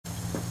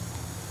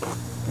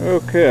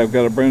Okay, I've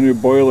got a brand new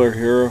boiler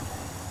here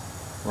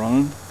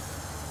running.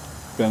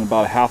 It's been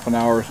about half an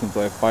hour since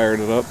I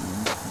fired it up.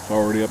 It's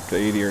already up to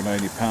 80 or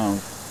 90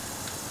 pounds.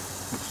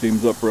 It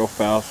steams up real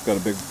fast. Got a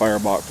big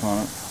firebox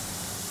on it.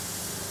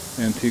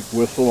 Antique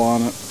whistle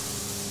on it.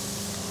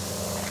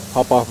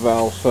 Pop-off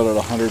valve set at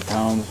 100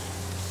 pounds.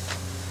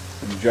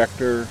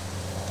 Injector.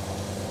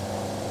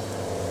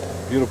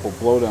 Beautiful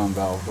blowdown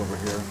valves over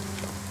here.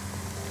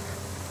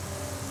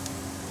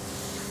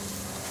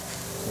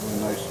 Really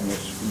nice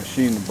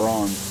machined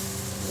bronze.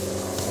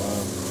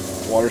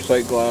 Water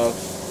sight glass.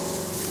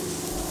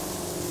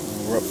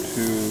 We're up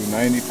to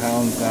 90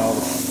 pounds now.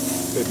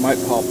 It might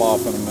pop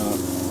off in a minute,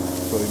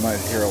 so you might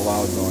hear a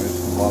loud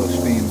noise, a lot of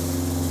steam.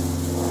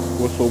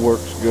 Whistle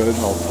works good.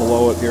 I'll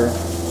blow it here.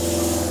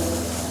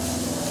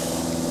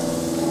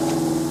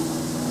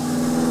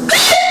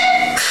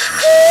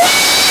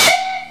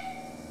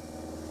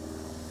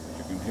 As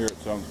you can hear, it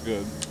sounds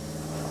good.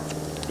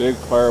 Big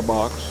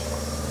firebox.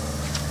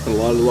 Put a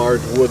lot of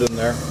large wood in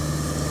there.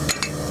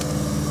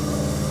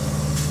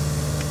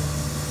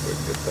 We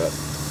can get that.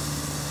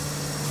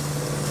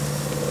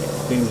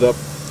 Steams up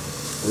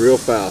real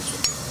fast.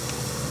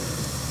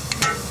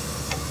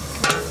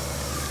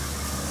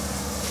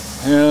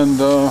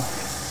 And I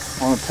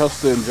want to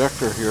test the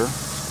injector here.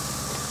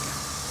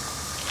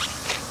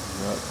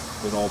 Got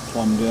it all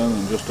plumbed in,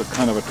 and just a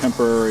kind of a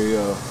temporary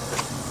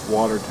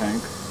water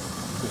tank,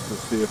 just to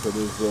see if it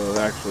is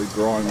actually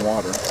drawing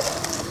water.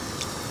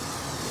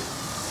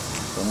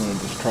 So I'm going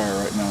to just try it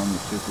right now and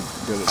see if we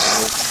can get it to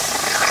work.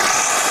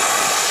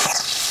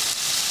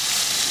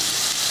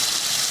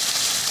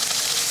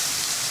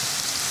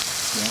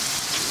 Yeah,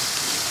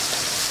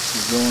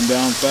 it's going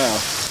down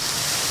fast.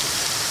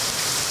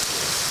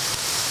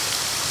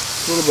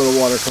 A little bit of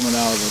water coming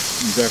out of the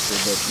injector,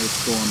 but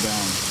it's going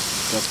down.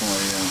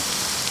 Definitely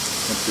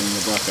emptying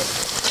the bucket.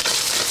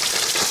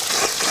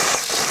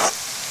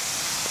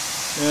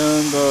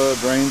 And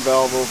drain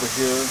valve over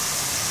here.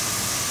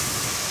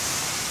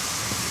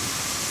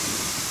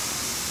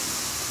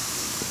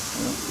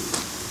 Yeah.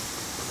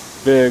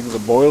 Big. The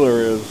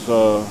boiler is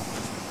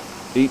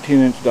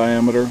 18-inch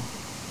diameter,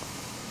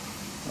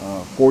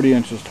 40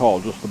 inches tall,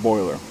 just the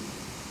boiler.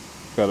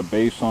 It's got a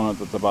base on it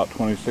that's about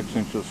 26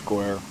 inches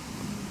square.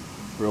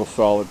 Real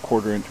solid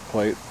 1/4-inch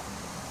plate.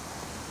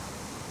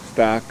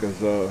 Stack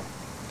is a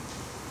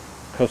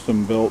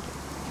custom built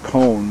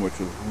cone, which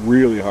is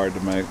really hard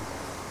to make,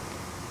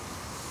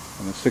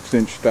 and a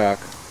 6-inch stack.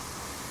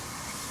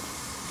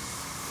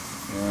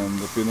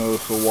 And if you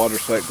notice, the water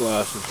sight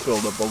glass is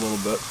filled up a little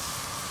bit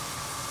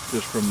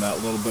just from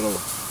that little bit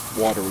of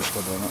water we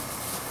put in it.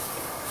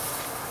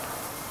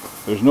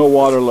 There's no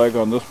water leg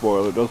on this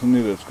boiler. It doesn't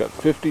need it. It's got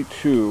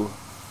 52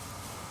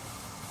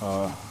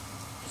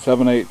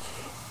 7/8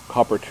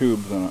 copper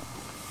tubes in it,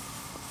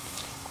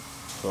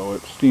 so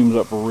it steams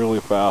up really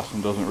fast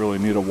and doesn't really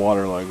need a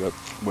water leg. That's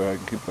the way I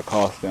can keep the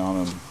cost down,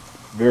 and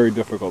very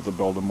difficult to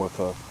build them with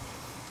a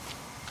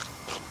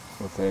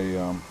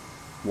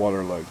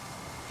water leg.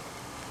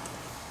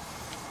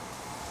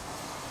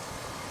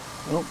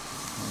 Well,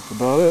 that's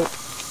about it.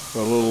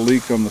 Got a little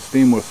leak on the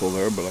steam whistle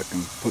there, but I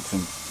can put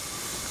some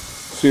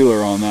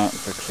sealer on that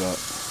and fix that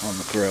on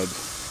the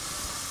threads.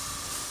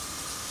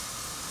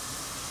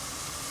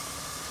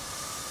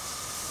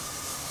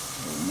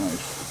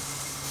 Nice.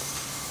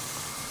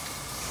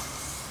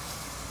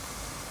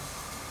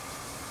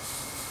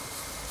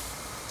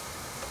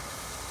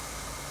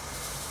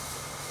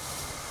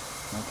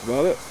 That's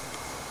about it.